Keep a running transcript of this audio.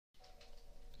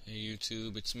Hey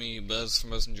YouTube, it's me, Buzz from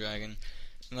Buzz and Dragon.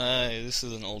 And this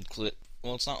is an old clip.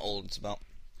 Well, it's not old, it's about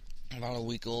a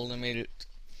week old. I made it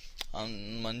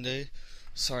on Monday.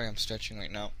 Sorry, I'm stretching right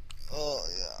now. Oh,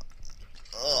 yeah.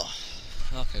 Oh.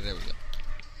 Okay, there we go.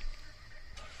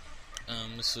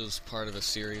 This was part of a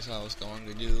series I was going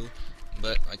to do,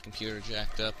 but my computer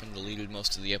jacked up and deleted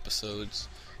most of the episodes,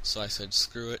 so I said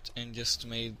screw it and just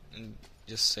saved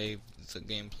the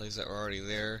gameplays that were already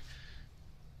there.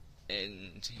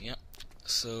 And yeah,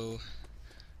 so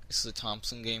this is a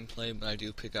Thompson gameplay, but I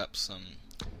do pick up some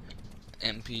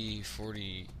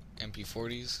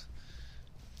MP40s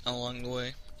along the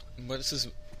way. But this is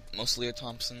mostly a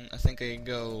Thompson. I think I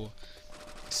go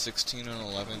 16 and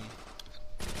 11,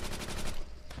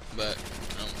 but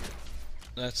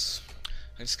I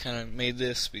just kind of made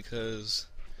this because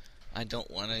I don't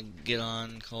want to get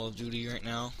on Call of Duty right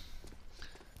now,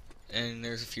 and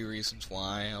there's a few reasons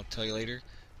why. I'll tell you later.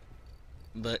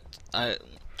 But I'm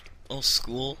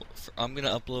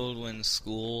gonna upload when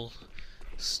school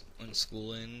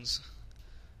ends,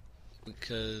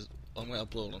 because I'm gonna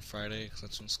upload on Friday because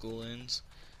that's when school ends.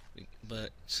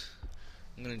 But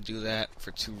I'm gonna do that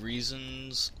for two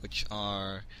reasons, which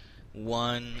are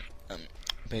one,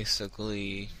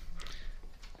 basically,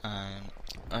 I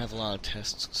have a lot of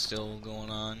tests still going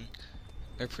on.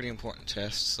 They're pretty important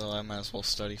tests, so I might as well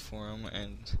study for them,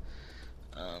 and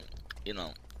you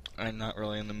know, I'm not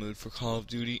really in the mood for Call of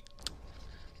Duty.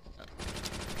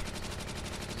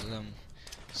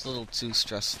 It's a little too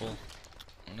stressful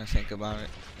when I think about it.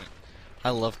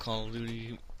 I love Call of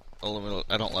Duty.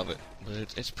 I don't love it,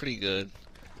 but it's pretty good.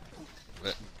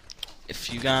 But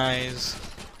if you guys,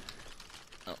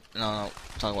 talk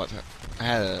about that.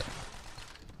 I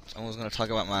was gonna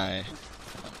talk about my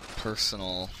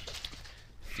personal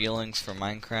feelings for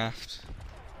Minecraft,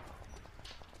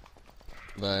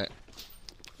 but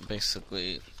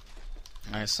basically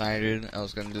I decided I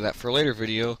was going to do that for a later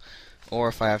video, or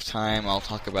if I have time I'll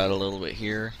talk about it a little bit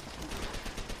here.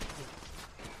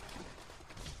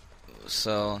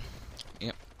 So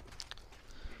yep,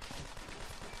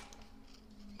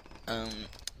 the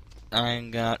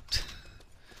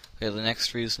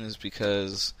next reason is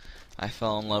because I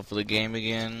fell in love with the game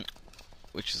again,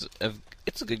 which is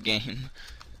it's a good game.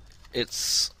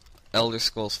 It's Elder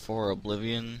Scrolls 4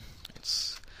 Oblivion.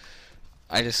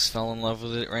 I just fell in love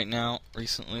with it right now,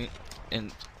 recently,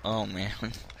 and oh man,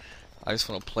 I just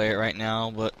want to play it right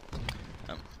now, but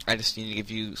I just need to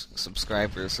give you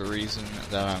subscribers a reason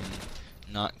that I'm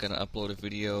not going to upload a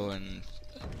video, and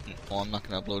I'm not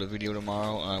going to upload a video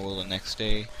tomorrow, and I will the next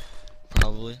day,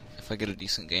 probably, if I get a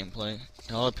decent gameplay.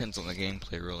 It all depends on the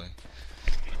gameplay, really.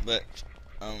 But,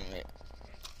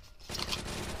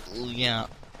 yeah,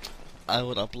 I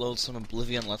would upload some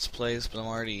Oblivion Let's Plays, but I'm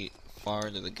already far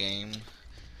into the game.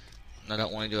 I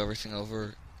don't want to do everything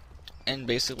over, and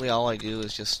basically all I do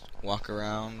is just walk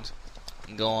around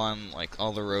and go on like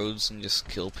all the roads and just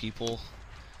kill people,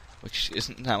 which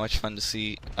isn't that much fun to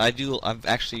see. I've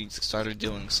actually started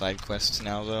doing side quests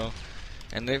now though,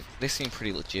 and they seem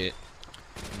pretty legit.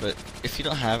 But if you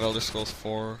don't have Elder Scrolls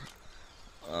 4,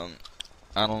 I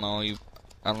don't know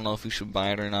if you should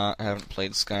buy it or not. I haven't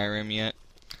played Skyrim yet,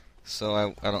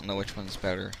 so I don't know which one's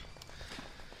better.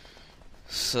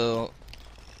 So,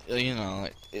 you know,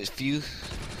 if you've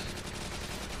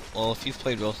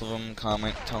played both of them,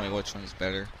 comment, tell me which one's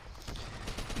better.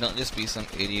 Don't just be some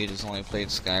idiot who's only played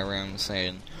Skyrim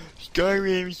saying,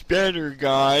 Skyrim's better,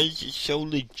 guys, it's so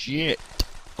legit.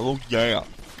 Oh yeah.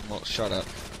 Well, shut up.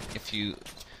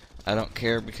 I don't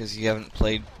care because you haven't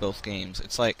played both games.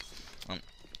 It's like,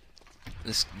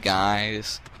 this guy,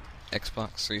 this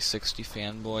Xbox 360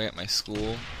 fanboy at my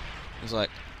school, was like,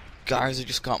 guys, I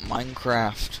just got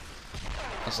Minecraft.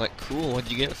 I was like, cool,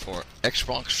 what'd you get it for?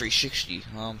 Xbox 360.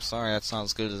 Oh, I'm sorry, that's not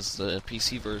as good as the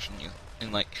PC version.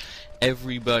 And like,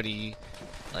 everybody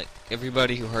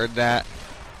who heard that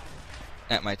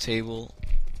at my table,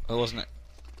 well,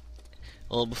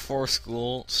 before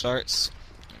school starts,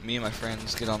 me and my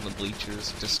friends get on the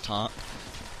bleachers and just talk,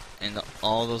 and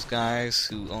all those guys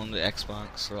who own the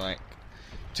Xbox were like,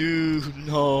 dude,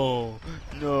 no,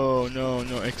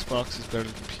 Xbox is better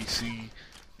than PC.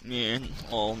 Man,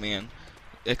 oh man,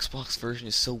 Xbox version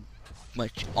is so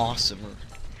much awesomer.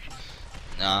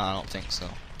 Nah, I don't think so.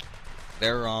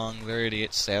 They're wrong, they're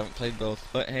idiots, they haven't played both,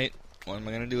 but hey, what am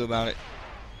I gonna do about it?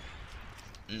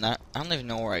 I don't even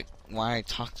know why I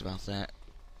talked about that.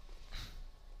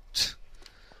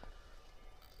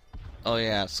 Oh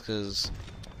yeah, it's because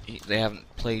they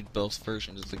haven't played both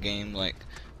versions of the game. Like,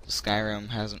 Skyrim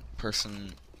hasn't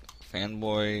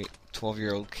fanboy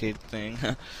 12-year-old kid thing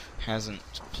hasn't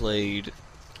played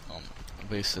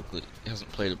basically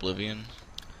hasn't played Oblivion.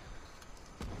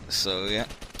 So yeah,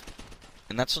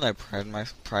 and that's what I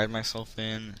pride myself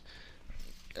in.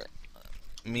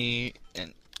 Me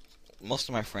and most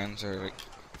of my friends are like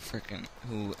freaking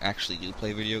who actually do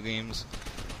play video games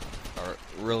are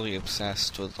really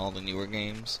obsessed with all the newer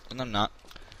games, and I'm not,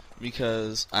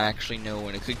 because I actually know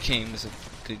when a good game is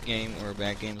a good game or a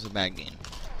bad game is a bad game.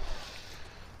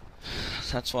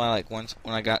 That's why, like, once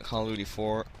when I got Call of Duty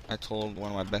 4, I told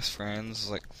one of my best friends,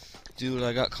 like, dude,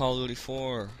 I got Call of Duty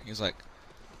 4. He's like,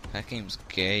 that game's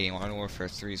gay, and Modern Warfare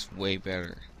 3 is way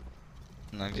better.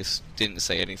 And I just didn't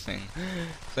say anything.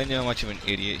 I knew how much of an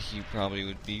idiot he probably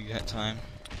would be at that time.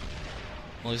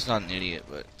 Well, he's not an idiot,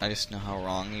 but I just know how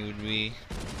wrong he would be.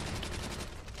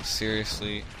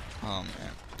 Seriously, oh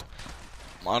man.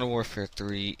 Modern Warfare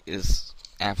 3 is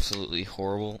absolutely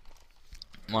horrible.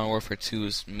 Modern Warfare 2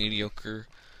 is mediocre.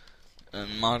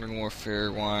 And Modern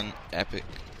Warfare 1, epic.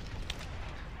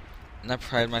 And I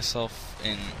pride myself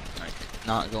in, like,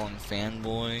 not going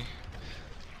fanboy.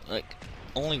 Like,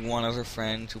 only one other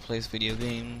friend who plays video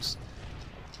games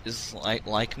is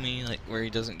like me, like, where he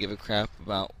doesn't give a crap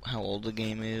about how old the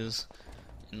game is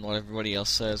and what everybody else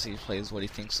says. He plays what he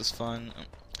thinks is fun.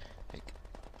 Like,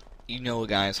 you know, a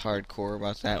guy is hardcore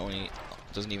about that when he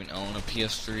doesn't even own a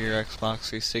PS3 or Xbox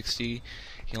 360.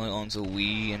 He only owns a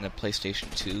Wii and a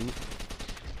PlayStation 2.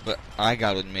 But I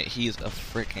gotta admit, he is a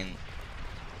frickin'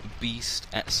 beast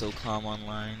at SOCOM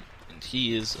Online, and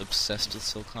he is obsessed with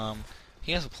SOCOM.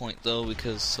 He has a point though,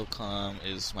 because SOCOM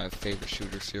is my favorite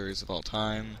shooter series of all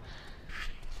time.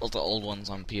 Well, the old ones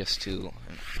on PS2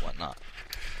 and whatnot.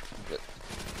 But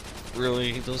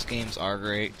really, those games are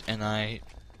great, and I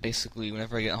basically,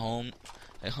 whenever I get home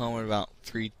at about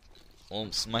 3. Well,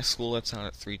 so my school lets out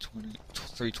at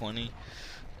 3:20.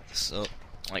 So,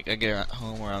 like, I get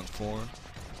home around 4.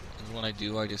 And what I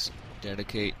do, I just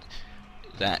dedicate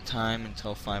that time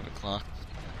until 5 o'clock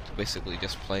to basically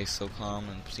just play SOCOM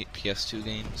and PS2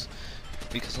 games,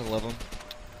 because I love them.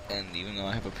 And even though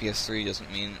I have a PS3,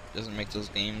 doesn't make those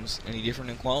games any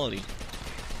different in quality.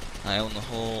 I own the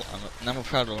whole, I'm a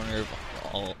proud owner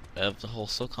of the whole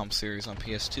SOCOM series on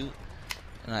PS2,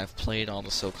 and I've played all the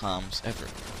SOCOMs ever.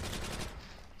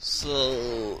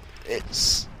 So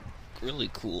it's really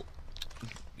cool,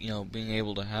 you know, being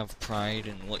able to have pride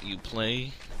in what you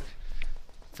play,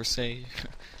 for say.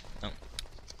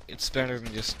 It's better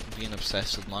than just being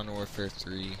obsessed with Modern Warfare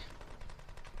 3,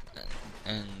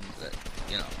 and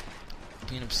you know,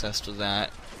 being obsessed with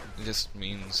that just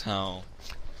means how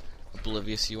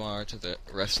oblivious you are to the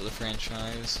rest of the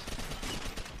franchise.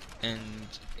 And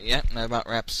yeah, that about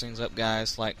wraps things up,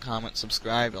 guys. Like, comment,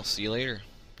 subscribe. I'll see you later.